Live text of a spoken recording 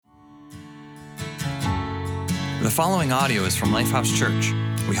The following audio is from Lifehouse Church.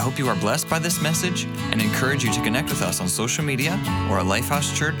 We hope you are blessed by this message and encourage you to connect with us on social media or at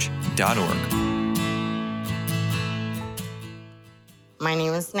lifehousechurch.org. My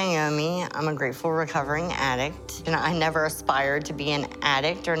name is Naomi. I'm a grateful recovering addict. And I never aspired to be an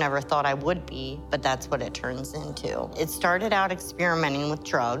addict or never thought I would be, but that's what it turns into. It started out experimenting with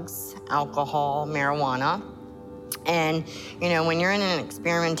drugs, alcohol, marijuana. And, when you're in an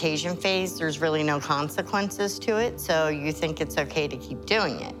experimentation phase, there's really no consequences to it, so you think it's okay to keep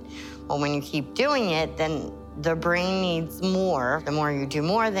doing it. Well, when you keep doing it, then the brain needs more. The more you do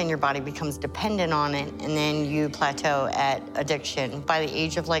more, then your body becomes dependent on it, and then you plateau at addiction. By the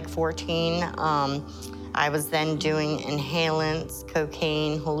age of 14, I was then doing inhalants,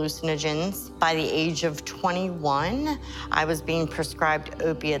 cocaine, hallucinogens. By the age of 21, I was being prescribed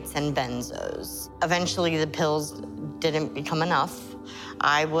opiates and benzos. Eventually, the pills didn't become enough.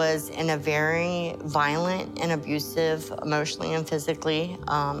 I was in a very violent and abusive, emotionally and physically,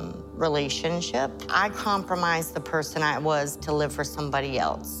 relationship. I compromised the person I was to live for somebody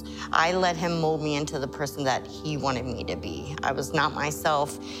else. I let him mold me into the person that he wanted me to be. I was not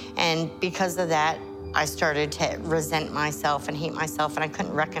myself, and because of that, I started to resent myself and hate myself, and I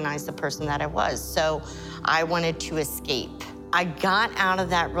couldn't recognize the person that I was. So I wanted to escape. I got out of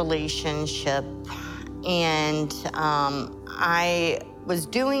that relationship, and I was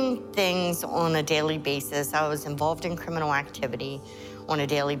doing things on a daily basis. I was involved in criminal activity on a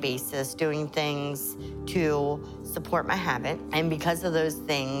daily basis, doing things to support my habit. And because of those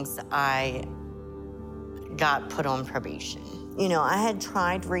things, I got put on probation. I had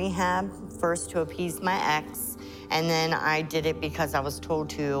tried rehab first to appease my ex, and then I did it because I was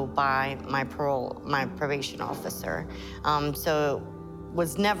told to by my probation officer. So it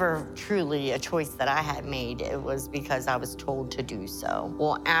was never truly a choice that I had made. It was because I was told to do so.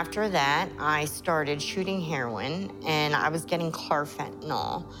 Well, after that, I started shooting heroin, and I was getting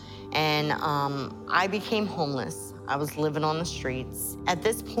carfentanil, and I became homeless. I was living on the streets. At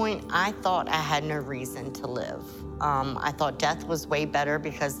this point, I thought I had no reason to live. I thought death was way better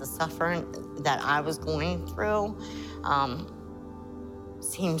because the suffering that I was going through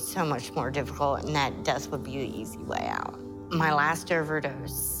seemed so much more difficult, and that death would be the easy way out. My last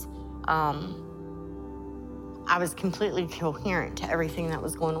overdose, I was completely coherent to everything that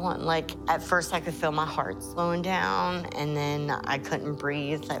was going on. At first I could feel my heart slowing down, and then I couldn't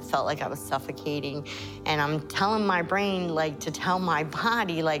breathe. I felt like I was suffocating. And I'm telling my brain, to tell my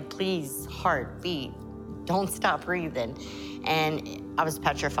body, please, heart, beat, don't stop breathing. And I was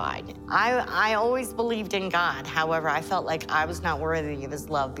petrified. I always believed in God. However, I felt like I was not worthy of his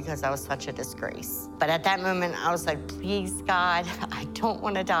love because I was such a disgrace. But at that moment, I was like, please, God, I don't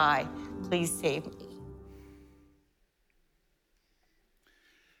want to die. Please save me.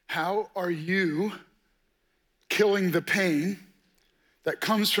 How are you killing the pain that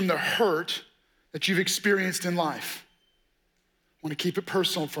comes from the hurt that you've experienced in life? I want to keep it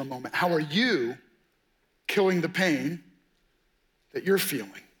personal for a moment. How are you killing the pain that you're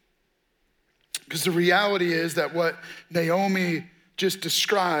feeling? Because the reality is that what Naomi just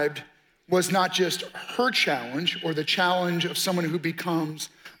described was not just her challenge or the challenge of someone who becomes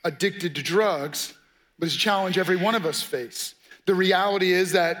addicted to drugs, but it's a challenge every one of us face. The reality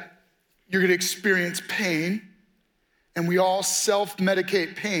is that you're gonna experience pain, and we all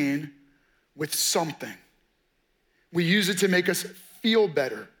self-medicate pain with something. We use it to make us feel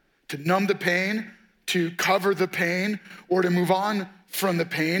better, to numb the pain, to cover the pain, or to move on from the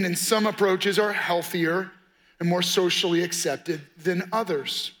pain. And some approaches are healthier and more socially accepted than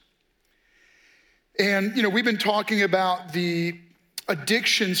others. And we've been talking about the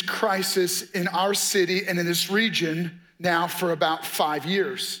addictions crisis in our city and in this region now for about 5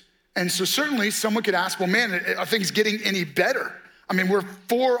 years. And so certainly someone could ask, well, man, are things getting any better? I mean, we're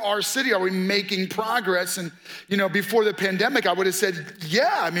for our city. Are we making progress? And, before the pandemic, I would have said,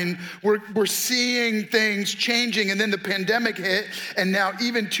 yeah. I mean, we're seeing things changing. And then the pandemic hit. And now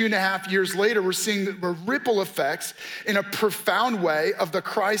even 2.5 years later, we're seeing the ripple effects in a profound way of the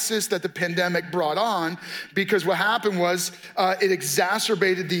crisis that the pandemic brought on. Because what happened was it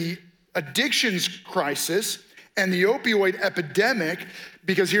exacerbated the addictions crisis and the opioid epidemic.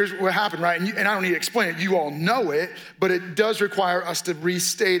 Because here's what happened, right? And I don't need to explain it. You all know it, but it does require us to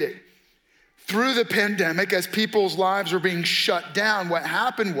restate it. Through the pandemic, as people's lives were being shut down, what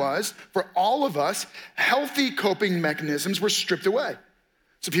happened was, for all of us, healthy coping mechanisms were stripped away.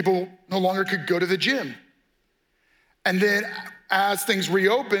 So people no longer could go to the gym. And then as things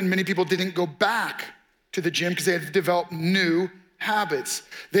reopened, many people didn't go back to the gym because they had developed new habits.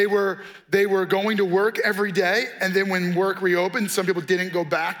 They were going to work every day, and then when work reopened, some people didn't go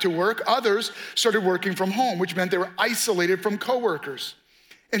back to work. Others started working from home, which meant they were isolated from coworkers.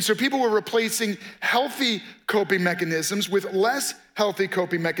 And so people were replacing healthy coping mechanisms with less healthy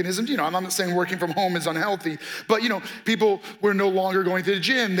coping mechanisms. I'm not saying working from home is unhealthy, but people were no longer going to the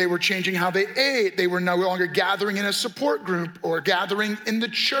gym. They were changing how they ate. They were no longer gathering in a support group or gathering in the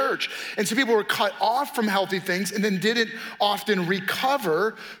church. And so people were cut off from healthy things and then didn't often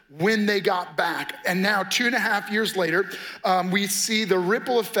recover when they got back. And now 2.5 years later, we see the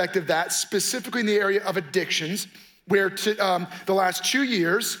ripple effect of that, specifically in the area of addictions, where the last 2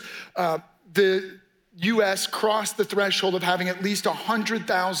 years, the US crossed the threshold of having at least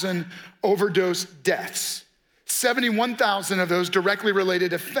 100,000 overdose deaths. 71,000 of those directly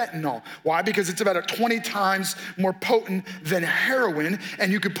related to fentanyl. Why? Because it's about 20 times more potent than heroin,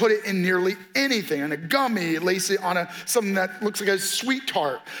 and you could put it in nearly anything, on a gummy, lace it on something that looks like a sweet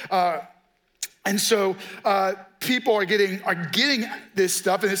tart. And so people are getting this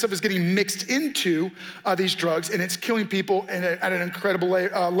stuff, and this stuff is getting mixed into these drugs, and it's killing people at an incredible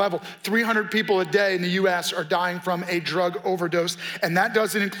level. 300 people a day in the US are dying from a drug overdose, and that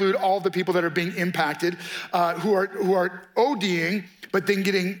doesn't include all the people that are being impacted, who are ODing, but then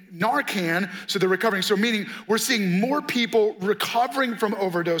getting Narcan, so they're recovering. So meaning we're seeing more people recovering from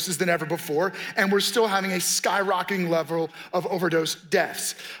overdoses than ever before, and we're still having a skyrocketing level of overdose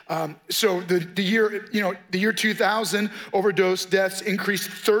deaths. So the year 2000, overdose deaths increased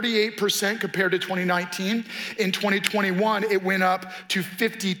 38% compared to 2019. In 2021, it went up to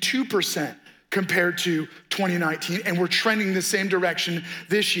 52% compared to 2019, and we're trending the same direction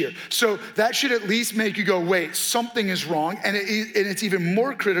this year. So that should at least make you go, wait, something is wrong, and it's even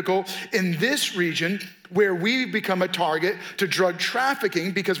more critical in this region where we become a target to drug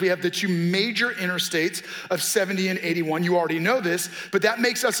trafficking because we have the two major interstates of 70 and 81. You already know this, but that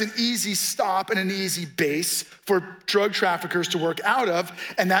makes us an easy stop and an easy base for drug traffickers to work out of,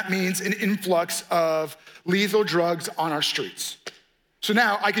 and that means an influx of lethal drugs on our streets. So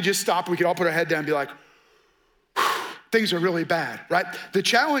now I could just stop, we could all put our head down and be like, things are really bad, right? The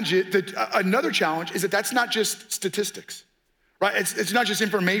challenge, another challenge is that that's not just statistics, right? It's not just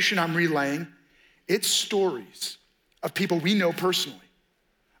information I'm relaying, it's stories of people we know personally,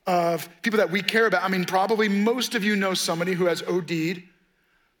 of people that we care about. I mean, probably most of you know somebody who has OD'd.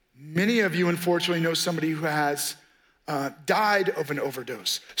 Many of you, unfortunately, know somebody who has died of an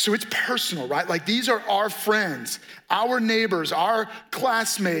overdose. So it's personal, right? Like these are our friends, our neighbors, our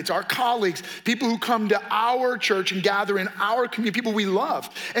classmates, our colleagues, people who come to our church and gather in our community, people we love.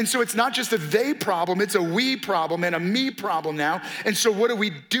 And so it's not just a they problem, it's a we problem and a me problem now. And so what do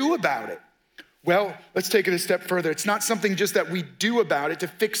we do about it? Well, let's take it a step further. It's not something just that we do about it to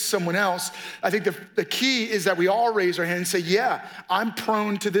fix someone else. I think the key is that we all raise our hand and say, yeah, I'm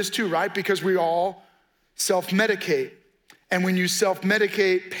prone to this too, right? Because we all self-medicate. And when you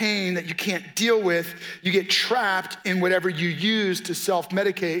self-medicate pain that you can't deal with, you get trapped in whatever you use to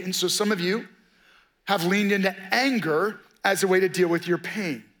self-medicate. And so some of you have leaned into anger as a way to deal with your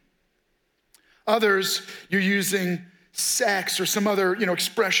pain. Others, you're using sex or some other,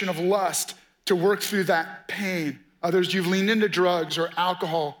 expression of lust to work through that pain. Others, you've leaned into drugs or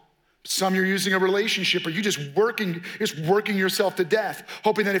alcohol. Some you're using a relationship, or you just working yourself to death,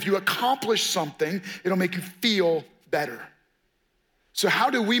 hoping that if you accomplish something, it'll make you feel better. So how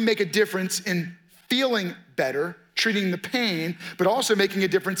do we make a difference in feeling better, treating the pain, but also making a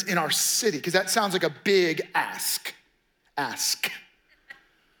difference in our city? Because that sounds like a big ask.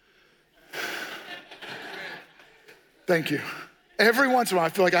 Thank you. Every once in a while, I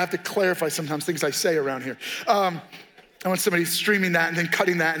feel like I have to clarify sometimes things I say around here. I want somebody streaming that and then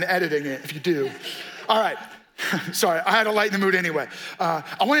cutting that and editing it, if you do. All right. Sorry, I had to lighten the mood anyway. I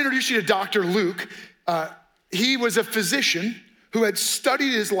want to introduce you to Dr. Luke. He was a physician who had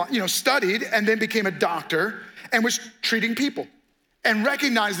studied and then became a doctor and was treating people and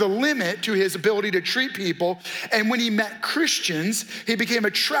recognized the limit to his ability to treat people. And when he met Christians, he became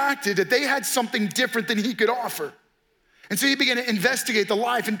attracted that they had something different than he could offer. And so he began to investigate the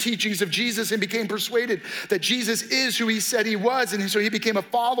life and teachings of Jesus and became persuaded that Jesus is who he said he was. And so he became a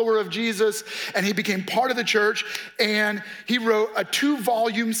follower of Jesus and he became part of the church. And he wrote a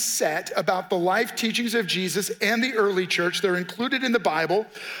 2-volume set about the life teachings of Jesus and the early church. They're included in the Bible,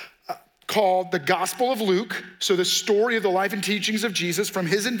 called The Gospel of Luke. So the story of the life and teachings of Jesus from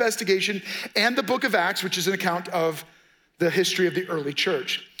his investigation, and the book of Acts, which is an account of the history of the early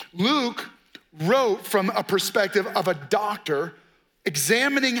church. Luke wrote from a perspective of a doctor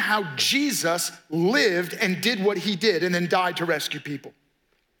examining how Jesus lived and did what he did and then died to rescue people.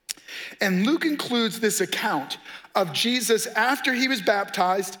 And Luke includes this account of Jesus after he was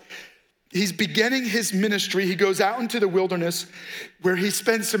baptized. He's beginning his ministry. He goes out into the wilderness where he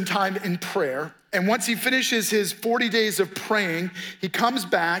spends some time in prayer. And once he finishes his 40 days of praying, he comes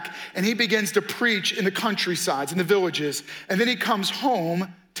back and he begins to preach in the countrysides, in the villages. And then he comes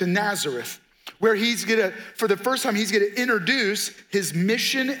home to Nazareth, where for the first time, he's gonna introduce his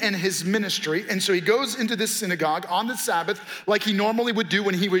mission and his ministry. And so he goes into this synagogue on the Sabbath like he normally would do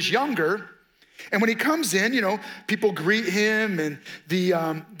when he was younger. And when he comes in, people greet him, and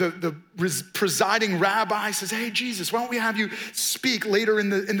the presiding rabbi says, "Hey, Jesus, why don't we have you speak later in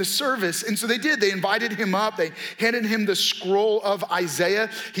the service?" And so they did. They invited him up. They handed him the scroll of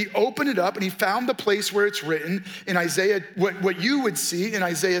Isaiah. He opened it up, and he found the place where it's written in Isaiah, what you would see in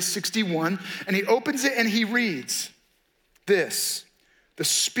Isaiah 61. And he opens it, and he reads this: "The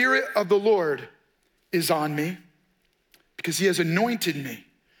Spirit of the Lord is on me, because he has anointed me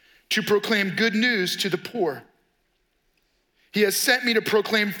to proclaim good news to the poor. He has sent me to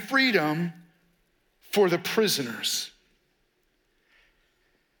proclaim freedom for the prisoners."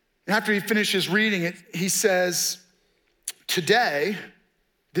 And after he finishes reading it, he says, "Today,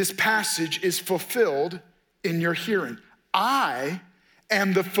 this passage is fulfilled in your hearing." I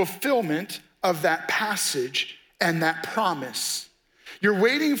am the fulfillment of that passage and that promise. You're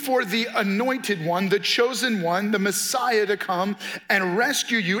waiting for the anointed one, the chosen one, the Messiah to come and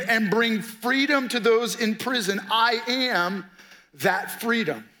rescue you and bring freedom to those in prison. I am that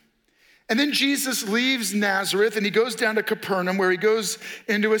freedom. And then Jesus leaves Nazareth and he goes down to Capernaum, where he goes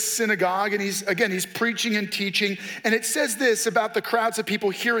into a synagogue, and he's preaching and teaching. And it says this about the crowds of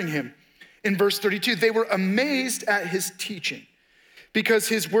people hearing him in verse 32. They were amazed at his teaching because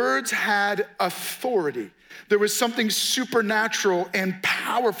his words had authority. There was something supernatural and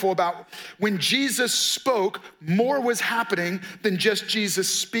powerful about when Jesus spoke. More was happening than just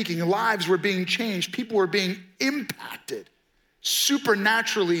Jesus speaking. Lives were being changed. People were being impacted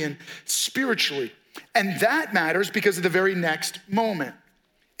supernaturally and spiritually. And that matters because of the very next moment.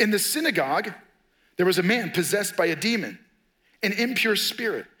 In the synagogue, there was a man possessed by a demon, an impure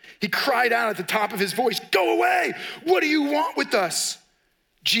spirit. He cried out at the top of his voice, "Go away! What do you want with us,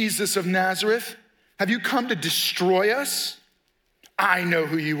 Jesus of Nazareth? Have you come to destroy us? I know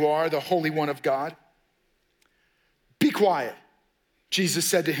who you are, the Holy One of God." "Be quiet," Jesus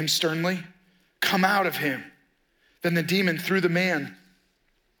said to him sternly. "Come out of him." Then the demon threw the man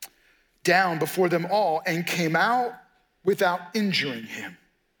down before them all and came out without injuring him.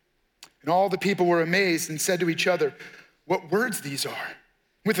 And all the people were amazed and said to each other, "What words these are?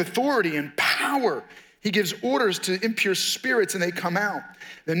 With authority and power, he gives orders to impure spirits and they come out."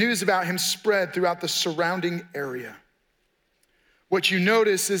 The news about him spread throughout the surrounding area. What you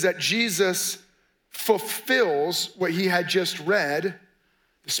notice is that Jesus fulfills what he had just read.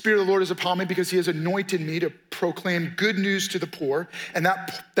 The Spirit of the Lord is upon me because he has anointed me to proclaim good news to the poor. And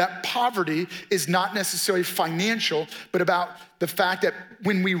that poverty is not necessarily financial, but about the fact that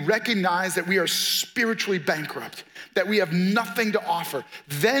when we recognize that we are spiritually bankrupt, that we have nothing to offer,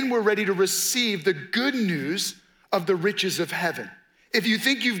 then we're ready to receive the good news of the riches of heaven. If you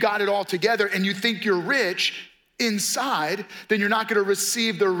think you've got it all together and you think you're rich inside, then you're not gonna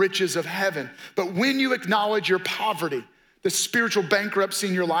receive the riches of heaven. But when you acknowledge your poverty, the spiritual bankruptcy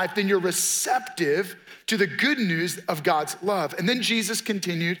in your life, then you're receptive to the good news of God's love. And then Jesus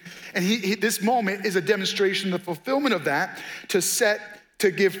continued, and this moment is a demonstration of the fulfillment of that,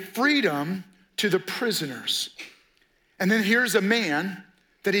 to give freedom to the prisoners. And then here's a man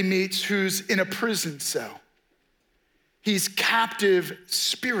that he meets who's in a prison cell. He's captive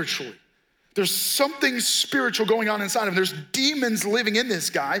spiritually. There's something spiritual going on inside of him. There's demons living in this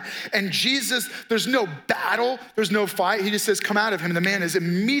guy. And Jesus, there's no battle, there's no fight. He just says, "Come out of him." And the man is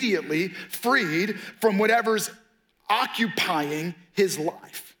immediately freed from whatever's occupying his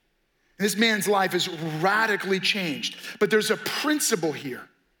life. And this man's life is radically changed. But there's a principle here.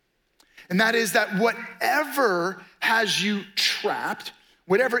 And that is that whatever has you trapped,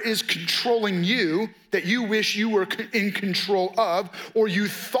 whatever is controlling you that you wish you were in control of, or you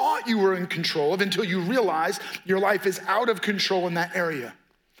thought you were in control of until you realize your life is out of control in that area.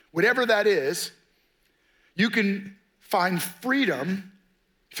 Whatever that is, you can find freedom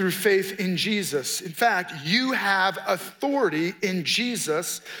through faith in Jesus. In fact, you have authority in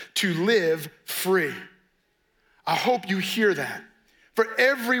Jesus to live free. I hope you hear that. For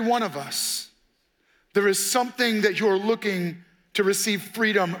every one of us, there is something that you're looking to receive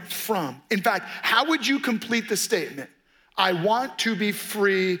freedom from. In fact, how would you complete the statement? I want to be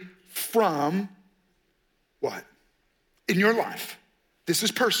free from what? In your life. This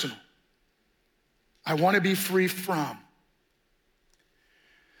is personal. I want to be free from.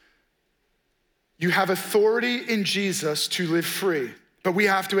 You have authority in Jesus to live free, but we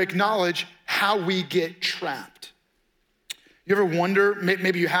have to acknowledge how we get trapped. You ever wonder,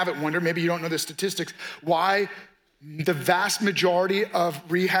 maybe you haven't wondered, maybe you don't know the statistics, why the vast majority of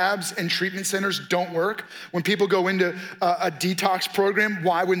rehabs and treatment centers don't work? When people go into a detox program,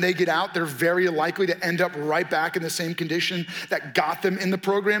 why when they get out, they're very likely to end up right back in the same condition that got them in the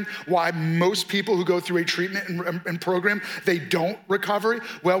program? Why most people who go through a treatment and program, they don't recover?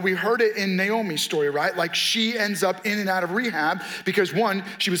 Well, we heard it in Naomi's story, right? Like she ends up in and out of rehab because one,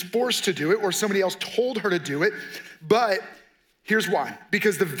 she was forced to do it or somebody else told her to do it, but here's why.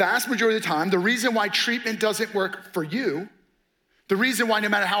 Because the vast majority of the time, the reason why treatment doesn't work for you, the reason why no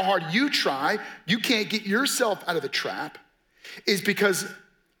matter how hard you try, you can't get yourself out of the trap is because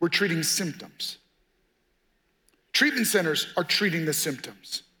we're treating symptoms. Treatment centers are treating the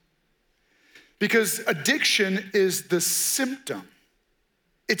symptoms. Because addiction is the symptom.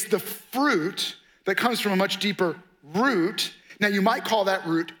 It's the fruit that comes from a much deeper root. Now, you might call that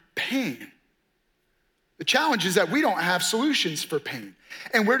root pain. The challenge is that we don't have solutions for pain.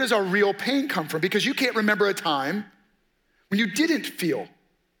 And where does our real pain come from? Because you can't remember a time when you didn't feel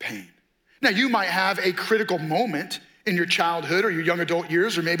pain. Now, you might have a critical moment in your childhood or your young adult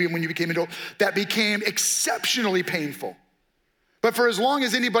years, or maybe when you became adult, that became exceptionally painful. But for as long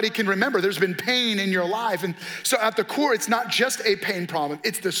as anybody can remember, there's been pain in your life. And so at the core, it's not just a pain problem,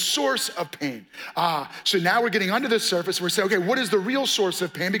 it's the source of pain. So now we're getting under the surface. We're saying, okay, what is the real source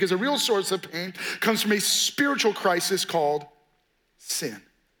of pain? Because the real source of pain comes from a spiritual crisis called sin.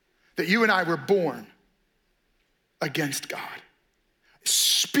 That you and I were born against God,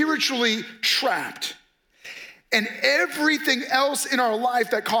 spiritually trapped. And everything else in our life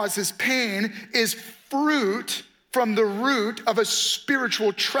that causes pain is fruit from the root of a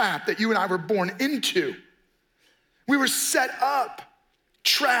spiritual trap that you and I were born into. We were set up,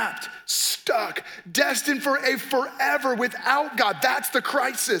 trapped, stuck, destined for a forever without God. That's the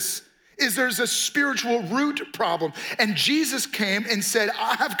crisis, is there's a spiritual root problem. And Jesus came and said,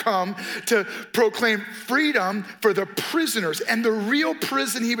 I have come to proclaim freedom for the prisoners. And the real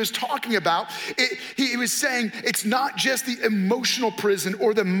prison he was talking about, he was saying it's not just the emotional prison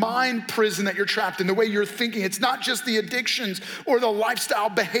or the mind prison that you're trapped in, the way you're thinking. It's not just the addictions or the lifestyle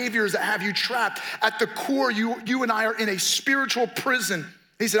behaviors that have you trapped. At the core, you and I are in a spiritual prison.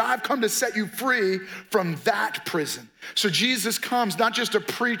 He said, I've come to set you free from that prison. So Jesus comes not just to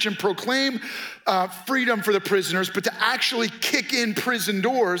preach and proclaim freedom for the prisoners, but to actually kick in prison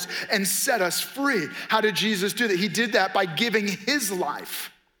doors and set us free. How did Jesus do that? He did that by giving his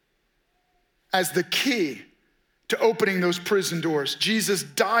life as the key to opening those prison doors. Jesus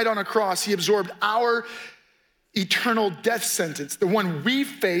died on a cross. He absorbed our eternal death sentence, the one we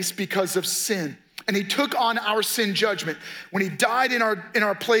face because of sin. And he took on our sin judgment. When he died in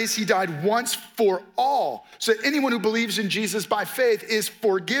our place, he died once for all. So that anyone who believes in Jesus by faith is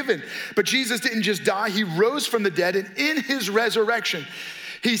forgiven. But Jesus didn't just die, he rose from the dead, and in his resurrection,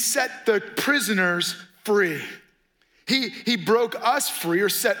 he set the prisoners free. He broke us free or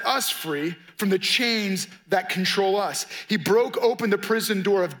set us free from the chains that control us. He broke open the prison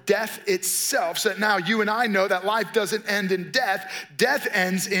door of death itself so that now you and I know that life doesn't end in death. Death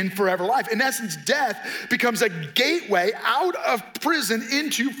ends in forever life. In essence, death becomes a gateway out of prison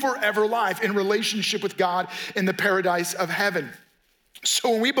into forever life in relationship with God in the paradise of heaven.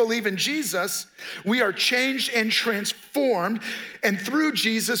 So when we believe in Jesus, we are changed and transformed. And through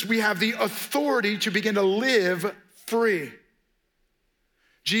Jesus, we have the authority to begin to live free.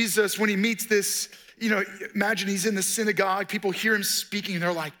 Jesus, when he meets this, imagine he's in the synagogue, people hear him speaking, and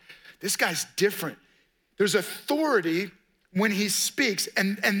they're like, this guy's different. There's authority when he speaks,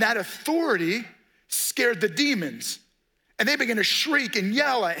 and that authority scared the demons. And they begin to shriek and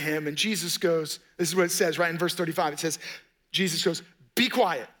yell at him, and Jesus goes, this is what it says, right in verse 35, it says, Jesus goes, be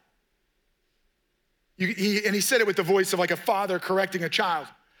quiet. And he said it with the voice of like a father correcting a child.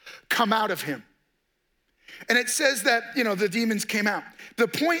 Come out of him. And it says that, the demons came out. The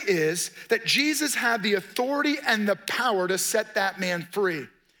point is that Jesus had the authority and the power to set that man free.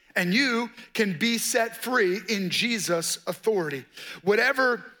 And you can be set free in Jesus' authority.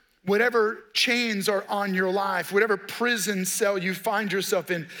 Whatever chains are on your life, whatever prison cell you find yourself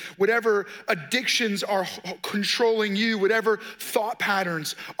in, whatever addictions are controlling you, whatever thought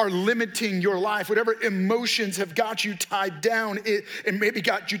patterns are limiting your life, whatever emotions have got you tied down and maybe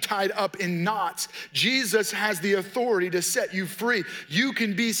got you tied up in knots, Jesus has the authority to set you free. You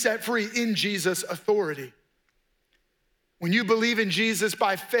can be set free in Jesus' authority. When you believe in Jesus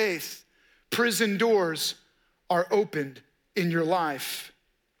by faith, prison doors are opened in your life.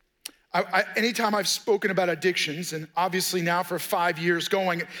 Anytime I've spoken about addictions, and obviously now for 5 years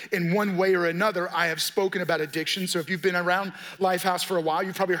going in one way or another, I have spoken about addiction. So if you've been around Lifehouse for a while,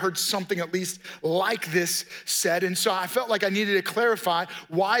 you've probably heard something at least like this said. And so I felt like I needed to clarify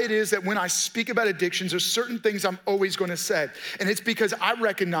why it is that when I speak about addictions, there's certain things I'm always going to say. And it's because I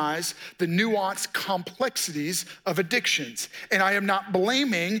recognize the nuanced complexities of addictions. And I am not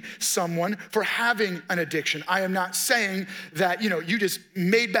blaming someone for having an addiction. I am not saying that, you just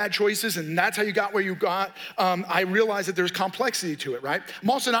made bad choices and that's how you got where you got. I realize that there's complexity to it, right?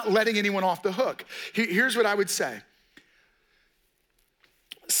 I'm also not letting anyone off the hook. Here's what I would say.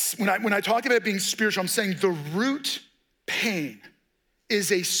 When I talk about it being spiritual, I'm saying the root pain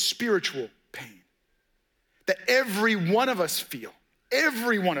is a spiritual pain that every one of us feel.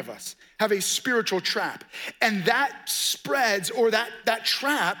 Every one of us have a spiritual trap. And that spreads, or that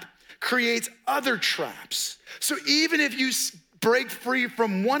trap creates other traps. So even if you break free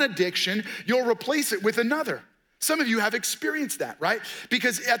from one addiction, you'll replace it with another. Some of you have experienced that, right?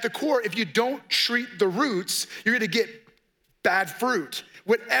 Because at the core, if you don't treat the roots, you're gonna get bad fruit,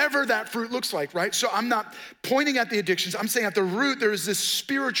 whatever that fruit looks like, right? So I'm not pointing at the addictions. I'm saying at the root, there is this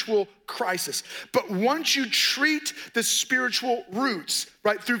spiritual crisis. But once you treat the spiritual roots,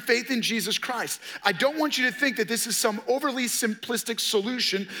 right, through faith in Jesus Christ, I don't want you to think that this is some overly simplistic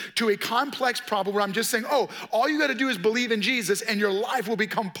solution to a complex problem where I'm just saying, all you gotta do is believe in Jesus and your life will be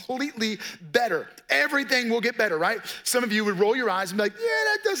completely better. Everything will get better, right? Some of you would roll your eyes and be like,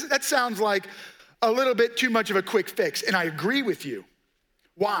 yeah, that sounds like a little bit too much of a quick fix. And I agree with you.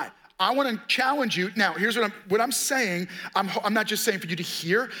 Why? I want to challenge you. Now, here's what I'm saying. I'm not just saying for you to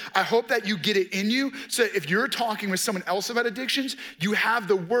hear. I hope that you get it in you. So if you're talking with someone else about addictions, you have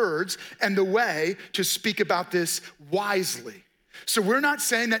the words and the way to speak about this wisely. So we're not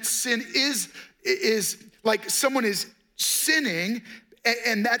saying that sin is like someone is sinning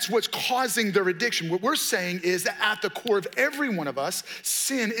and that's what's causing their addiction. What we're saying is that at the core of every one of us,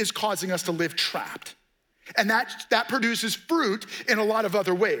 sin is causing us to live trapped. And that produces fruit in a lot of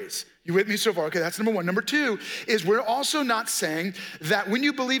other ways. You with me so far? Okay, that's number one. Number two is we're also not saying that when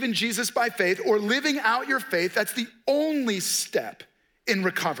you believe in Jesus by faith or living out your faith, that's the only step in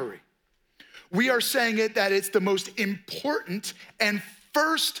recovery. We are saying that it's the most important and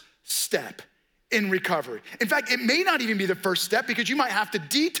first step in recovery. In fact, it may not even be the first step because you might have to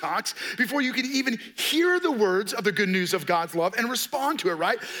detox before you can even hear the words of the good news of God's love and respond to it,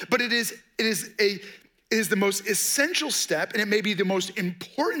 right? But it is the most essential step, and it may be the most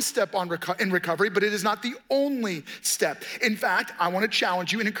important step in recovery, but it is not the only step. In fact, I want to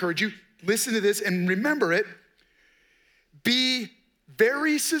challenge you and encourage you, listen to this and remember it. Be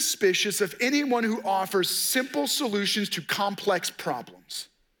very suspicious of anyone who offers simple solutions to complex problems.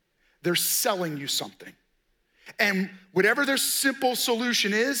 They're selling you something. And whatever their simple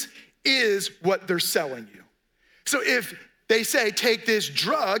solution is what they're selling you. So if they say, take this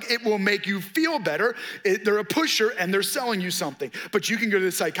drug, it will make you feel better. They're a pusher and they're selling you something. But you can go to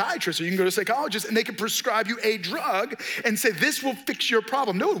the psychiatrist or you can go to a psychologist and they can prescribe you a drug and say, this will fix your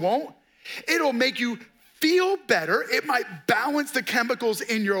problem. No, it won't. It'll make you feel better. It might balance the chemicals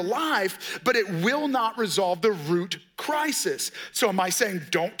in your life, but it will not resolve the root crisis. So am I saying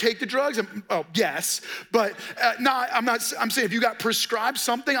don't take the drugs? Yes, but no, I'm not. I'm saying if you got prescribed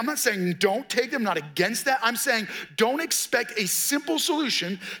something, I'm not saying don't take them, I'm not against that. I'm saying don't expect a simple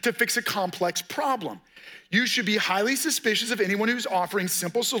solution to fix a complex problem. You should be highly suspicious of anyone who's offering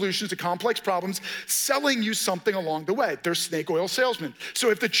simple solutions to complex problems, selling you something along the way. They're snake oil salesmen. So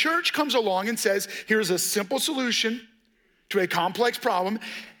if the church comes along and says, here's a simple solution to a complex problem,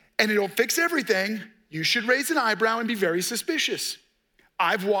 and it'll fix everything, you should raise an eyebrow and be very suspicious.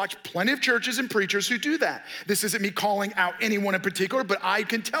 I've watched plenty of churches and preachers who do that. This isn't me calling out anyone in particular, but I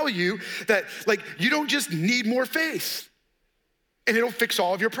can tell you that, you don't just need more faith, and it'll fix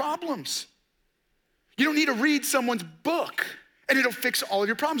all of your problems. You don't need to read someone's book and it'll fix all of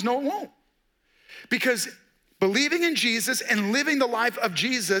your problems. No, it won't. Because believing in Jesus and living the life of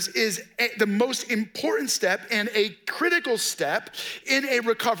Jesus is the most important step and a critical step in a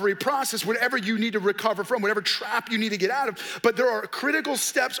recovery process, whatever you need to recover from, whatever trap you need to get out of. But there are critical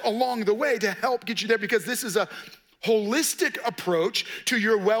steps along the way to help get you there because this is a holistic approach to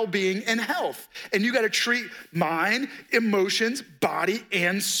your well-being and health. And you got to treat mind, emotions, body,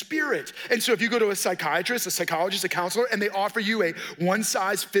 and spirit. And so if you go to a psychiatrist, a psychologist, a counselor, and they offer you a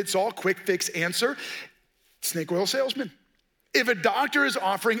one-size-fits-all quick fix answer, snake oil salesman. If a doctor is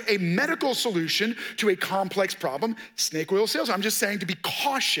offering a medical solution to a complex problem, snake oil salesman. I'm just saying to be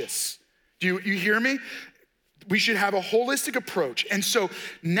cautious. Do you hear me? We should have a holistic approach. And so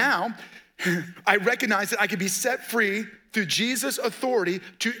now, I recognize that I can be set free through Jesus' authority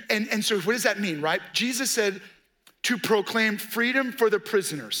and so what does that mean, right? Jesus said to proclaim freedom for the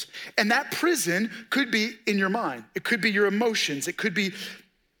prisoners. And that prison could be in your mind. It could be your emotions. It could be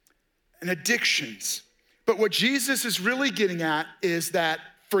an addictions. But what Jesus is really getting at is that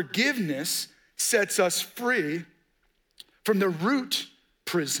forgiveness sets us free from the root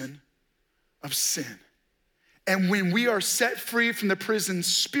prison of sin. And when we are set free from the prison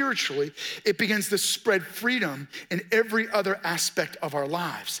spiritually, it begins to spread freedom in every other aspect of our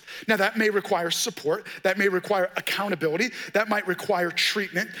lives. Now, that may require support. That may require accountability. That might require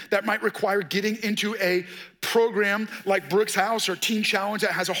treatment. That might require getting into a program like Brooks House or Teen Challenge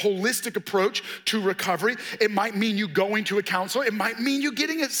that has a holistic approach to recovery. It might mean you going to a counselor. It might mean you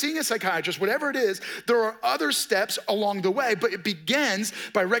seeing a psychiatrist. Whatever it is, there are other steps along the way, but it begins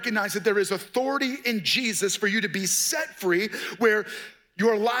by recognizing that there is authority in Jesus for you to be set free, where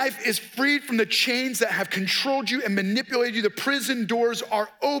your life is freed from the chains that have controlled you and manipulated you. The prison doors are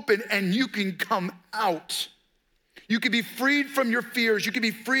open and you can come out. You can be freed from your fears. You can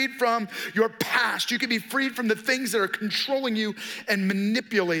be freed from your past. You can be freed from the things that are controlling you and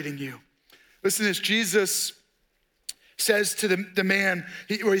manipulating you. Listen to this. Jesus says to the man,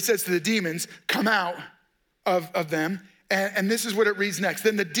 he says to the demons, come out of them. And this is what it reads next.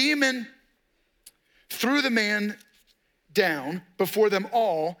 Then the demon threw the man down before them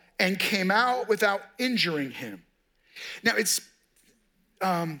all and came out without injuring him. Now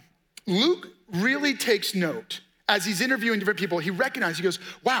Luke really takes note. As he's interviewing different people, he recognizes, he goes,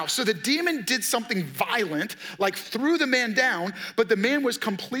 wow, so the demon did something violent, like threw the man down, but the man was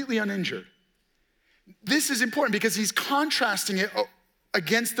completely uninjured. This is important because he's contrasting it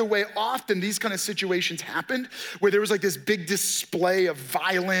against the way often these kind of situations happened, where there was like this big display of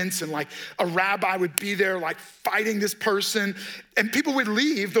violence and like a rabbi would be there like fighting this person, and people would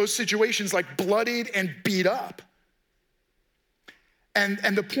leave those situations like bloodied and beat up.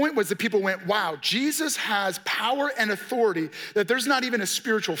 And the point was that people went, wow, Jesus has power and authority that there's not even a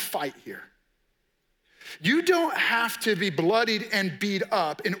spiritual fight here. You don't have to be bloodied and beat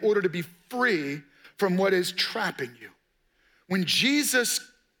up in order to be free from what is trapping you. When Jesus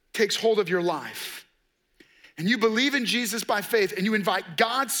takes hold of your life and you believe in Jesus by faith and you invite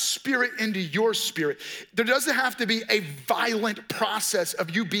God's Spirit into your spirit, there doesn't have to be a violent process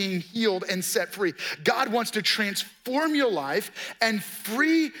of you being healed and set free. God wants to transform your life and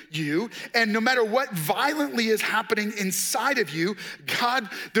free you. And no matter what violently is happening inside of you, God,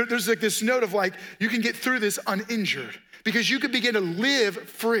 there's like this note of like, you can get through this uninjured because you can begin to live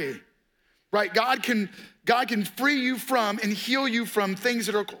free, right? God can free you from and heal you from things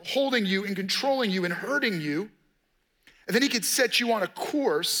that are holding you and controlling you and hurting you. And then he could set you on a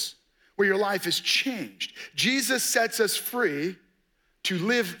course where your life is changed. Jesus sets us free to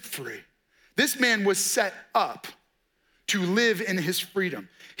live free. This man was set up to live in his freedom.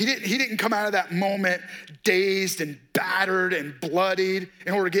 He didn't come out of that moment dazed and battered and bloodied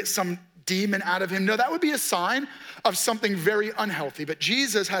in order to get some demon out of him. No, that would be a sign of something very unhealthy. But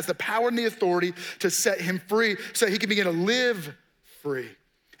Jesus has the power and the authority to set him free so he can begin to live free.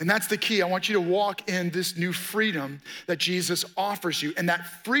 And that's the key. I want you to walk in this new freedom that Jesus offers you. And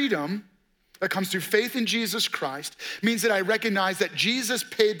that freedom that comes through faith in Jesus Christ means that I recognize that Jesus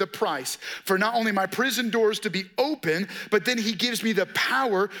paid the price for not only my prison doors to be open, but then he gives me the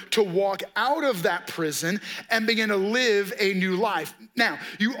power to walk out of that prison and begin to live a new life. Now,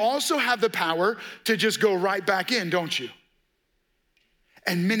 you also have the power to just go right back in, don't you?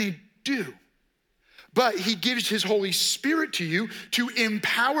 And many do. But he gives his Holy Spirit to you to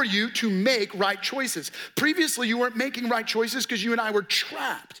empower you to make right choices. Previously, you weren't making right choices because you and I were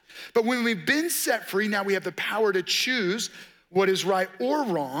trapped. But when we've been set free, now we have the power to choose what is right or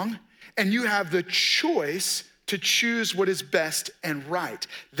wrong, and you have the choice to choose what is best and right.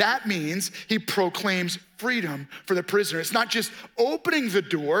 That means he proclaims freedom for the prisoner. It's not just opening the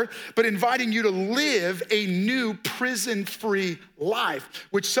door, but inviting you to live a new prison-free life,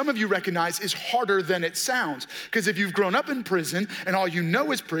 which some of you recognize is harder than it sounds. Because if you've grown up in prison and all you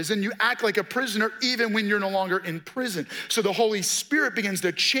know is prison, you act like a prisoner even when you're no longer in prison. So the Holy Spirit begins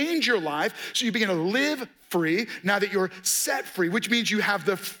to change your life so you begin to live free now that you're set free, which means you have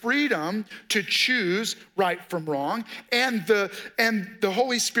the freedom to choose right from wrong and the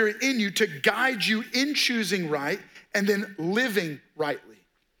Holy Spirit in you to guide you in choosing right and then living rightly.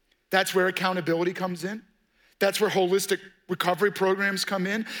 That's where accountability comes in. That's where holistic recovery programs come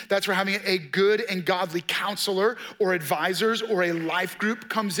in. That's where having a good and godly counselor or advisors or a life group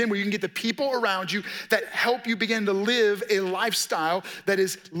comes in, where you can get the people around you that help you begin to live a lifestyle that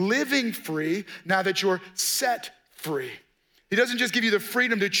is living free now that you're set free. He doesn't just give you the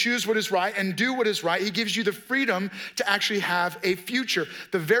freedom to choose what is right and do what is right. He gives you the freedom to actually have a future.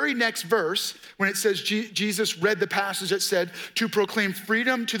 The very next verse, when it says Jesus read the passage that said to proclaim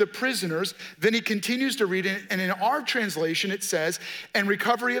freedom to the prisoners, then he continues to read it, and in our translation it says, and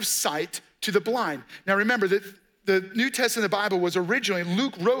recovery of sight to the blind. Now remember that the New Testament of the Bible was originally,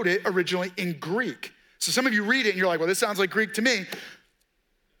 Luke wrote it originally in Greek. So some of you read it and you're like, well, this sounds like Greek to me.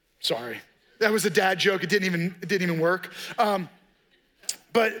 Sorry. That was a dad joke. It didn't even work.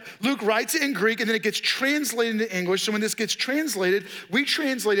 But Luke writes it in Greek and then it gets translated into English. So when this gets translated, we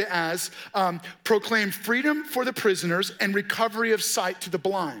translate it as proclaim freedom for the prisoners and recovery of sight to the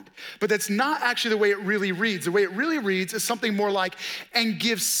blind. But that's not actually the way it really reads. The way it really reads is something more like, and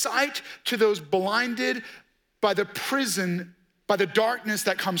give sight to those blinded by the darkness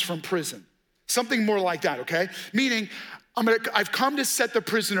that comes from prison. Something more like that, okay? Meaning, I've come to set the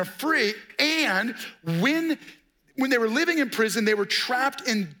prisoner free, and when they were living in prison, they were trapped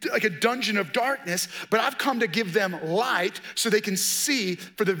in like a dungeon of darkness, but I've come to give them light so they can see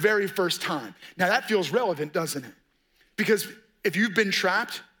for the very first time. Now that feels relevant, doesn't it? Because if you've been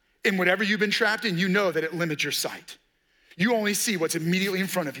trapped in whatever you've been trapped in, you know that it limits your sight. You only see what's immediately in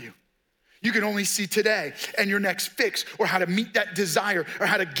front of you. You can only see today and your next fix or how to meet that desire or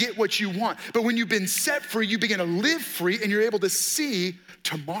how to get what you want. But when you've been set free, you begin to live free and you're able to see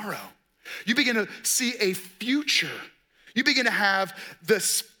tomorrow. You begin to see a future. You begin to have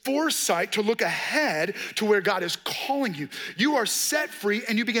this foresight to look ahead to where God is calling you. You are set free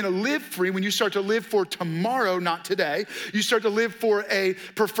and you begin to live free when you start to live for tomorrow, not today. You start to live for a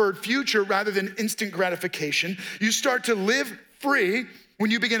preferred future rather than instant gratification. You start to live free when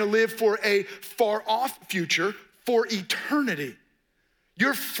you begin to live for a far off future, for eternity.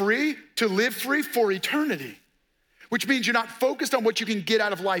 You're free to live free for eternity, which means you're not focused on what you can get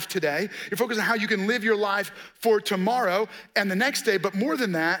out of life today. You're focused on how you can live your life for tomorrow and the next day, but more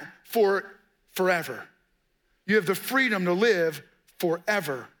than that, for forever. You have the freedom to live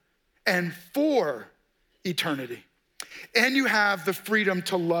forever and for eternity. And you have the freedom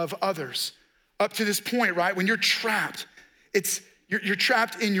to love others. Up to this point, right, when you're trapped, you're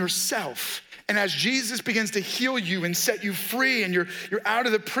trapped in yourself. And as Jesus begins to heal you and set you free and you're out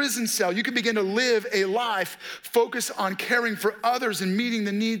of the prison cell, you can begin to live a life focused on caring for others and meeting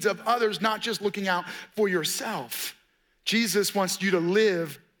the needs of others, not just looking out for yourself. Jesus wants you to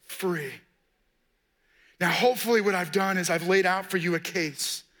live free. Now, hopefully what I've done is I've laid out for you a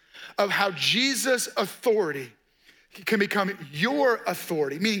case of how Jesus' authority can become your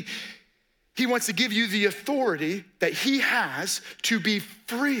authority, meaning he wants to give you the authority that he has to be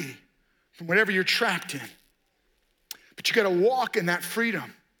free from whatever you're trapped in. But you gotta walk in that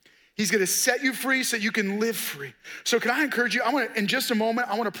freedom. He's gonna set you free so you can live free. So can I encourage you, in just a moment,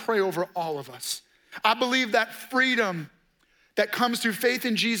 I wanna pray over all of us. I believe that freedom that comes through faith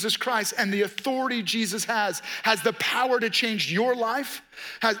in Jesus Christ and the authority Jesus has the power to change your life.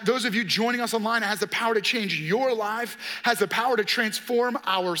 Those of you joining us online, has the power to change your life, has the power to transform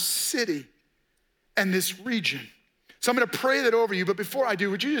our city and this region. So I'm gonna pray that over you, but before I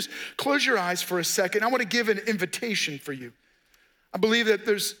do, would you just close your eyes for a second? I wanna give an invitation for you. I believe that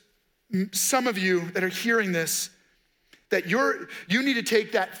there's some of you that are hearing this, that you need to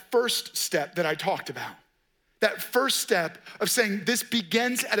take that first step that I talked about. That first step of saying this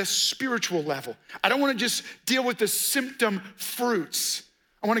begins at a spiritual level. I don't wanna just deal with the symptom fruits.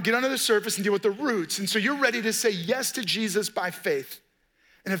 I wanna get under the surface and deal with the roots. And so you're ready to say yes to Jesus by faith.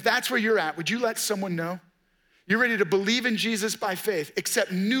 And if that's where you're at, would you let someone know? You're ready to believe in Jesus by faith,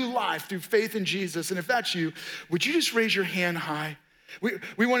 accept new life through faith in Jesus. And if that's you, would you just raise your hand high?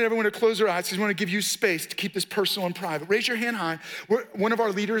 We want everyone to close their eyes because we want to give you space to keep this personal and private. Raise your hand high. One of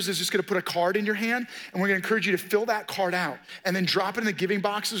our leaders is just going to put a card in your hand, and we're going to encourage you to fill that card out and then drop it in the giving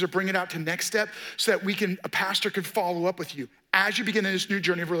boxes or bring it out to Next Step so that a pastor can follow up with you as you begin in this new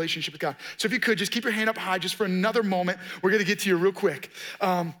journey of relationship with God. So if you could, just keep your hand up high just for another moment. We're going to get to you real quick.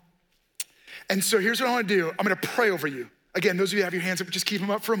 And so here's what I want to do. I'm going to pray over you. Again, those of you who have your hands up, just keep them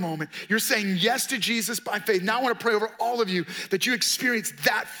up for a moment. You're saying yes to Jesus by faith. Now I want to pray over all of you that you experience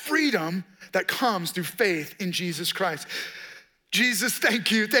that freedom that comes through faith in Jesus Christ. Jesus, thank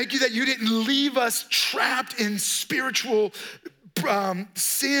you. Thank you that you didn't leave us trapped in spiritual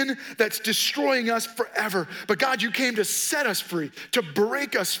sin that's destroying us forever. But God, you came to set us free, to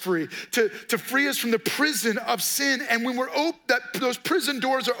break us free, to free us from the prison of sin. And when those prison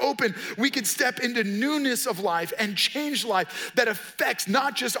doors are open, we can step into newness of life and change life that affects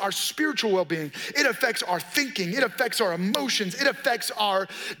not just our spiritual well-being, it affects our thinking, it affects our emotions, it affects our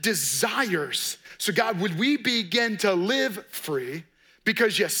desires. So God, would we begin to live free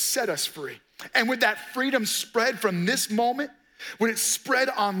because you set us free? And would that freedom spread from this moment Would it spread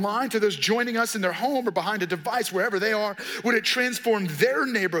online to those joining us in their home or behind a device, wherever they are? Would it transform their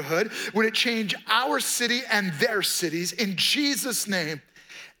neighborhood? Would it change our city and their cities? In Jesus' name,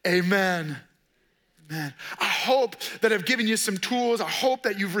 amen. Amen. I hope that I've given you some tools. I hope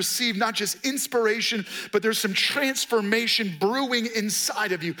that you've received not just inspiration, but there's some transformation brewing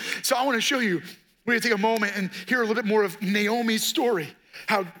inside of you. So I want to show you, we're going to take a moment and hear a little bit more of Naomi's story,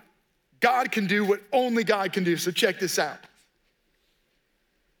 how God can do what only God can do. So check this out.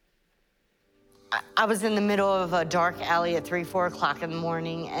 I was in the middle of a dark alley at 3, 4 o'clock in the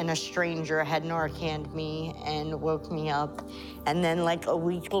morning, and a stranger had Narcaned me and woke me up. And then like a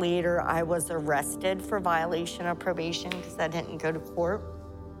week later, I was arrested for violation of probation because I didn't go to court.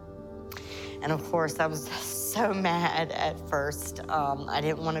 And of course, I was so mad at first. I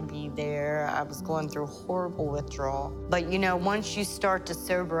didn't want to be there. I was going through horrible withdrawal. But you know, once you start to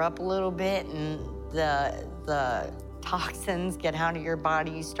sober up a little bit and the toxins get out of your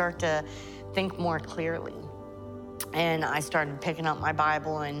body, you start to think more clearly. And I started picking up my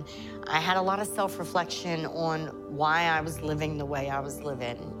Bible, and I had a lot of self-reflection on why I was living the way I was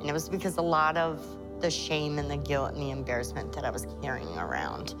living. And it was because a lot of the shame and the guilt and the embarrassment that I was carrying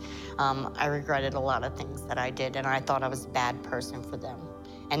around. I regretted a lot of things that I did, and I thought I was a bad person for them.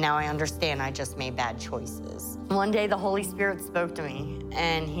 And now I understand I just made bad choices. One day the Holy Spirit spoke to me,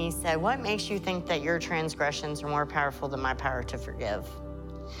 and he said, "What makes you think that your transgressions are more powerful than my power to forgive?"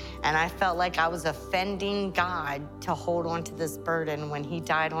 And I felt like I was offending God to hold on to this burden when he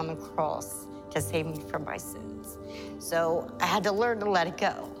died on the cross to save me from my sins. So I had to learn to let it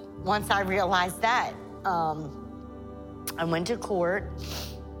go. Once I realized that, I went to court,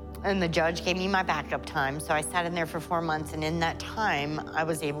 and the judge gave me my backup time. So I sat in there for 4 months, and in that time, I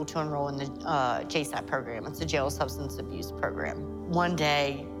was able to enroll in the JSAP program. It's a jail substance abuse program. One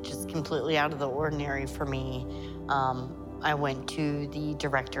day, just completely out of the ordinary for me, I went to the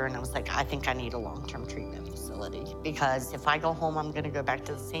director and I was like, I think I need a long-term treatment facility, because if I go home, I'm gonna go back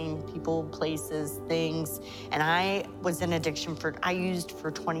to the same people, places, things. And I was in addiction I used for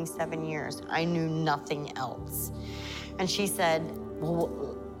 27 years. I knew nothing else. And she said, well,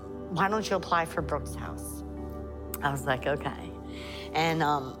 why don't you apply for Brooks House? I was like, okay. And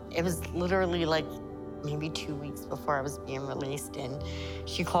it was literally like maybe 2 weeks before I was being released, and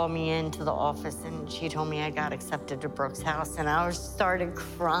she called me into the office and she told me I got accepted to Brooks House, and I started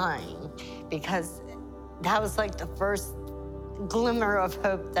crying because that was like the first glimmer of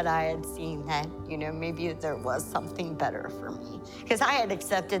hope that I had seen, that, you know, maybe there was something better for me. Because I had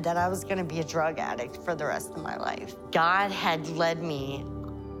accepted that I was gonna be a drug addict for the rest of my life. God had led me.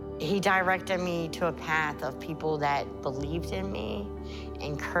 He directed me to a path of people that believed in me,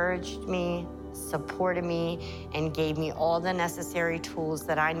 encouraged me, supported me, and gave me all the necessary tools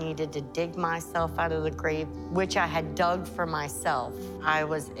that I needed to dig myself out of the grave, which I had dug for myself. I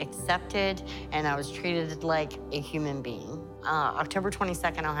was accepted and I was treated like a human being. October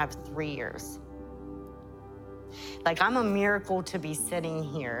 22nd, I'll have 3 years. Like, I'm a miracle to be sitting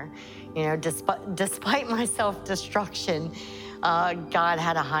here. You know, despite my self-destruction, God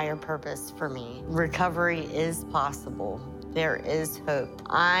had a higher purpose for me. Recovery is possible. There is hope.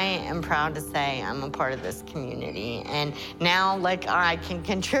 I am proud to say I'm a part of this community. And now, like, I can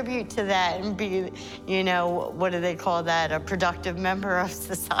contribute to that and be, you know, what do they call that? A productive member of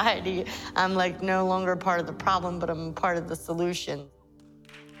society. I'm like no longer part of the problem, but I'm part of the solution.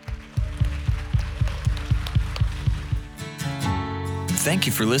 Thank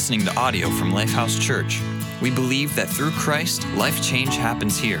you for listening to audio from Lifehouse Church. We believe that through Christ, life change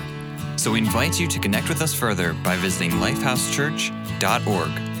happens here. So we invite you to connect with us further by visiting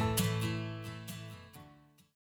lifehousechurch.org.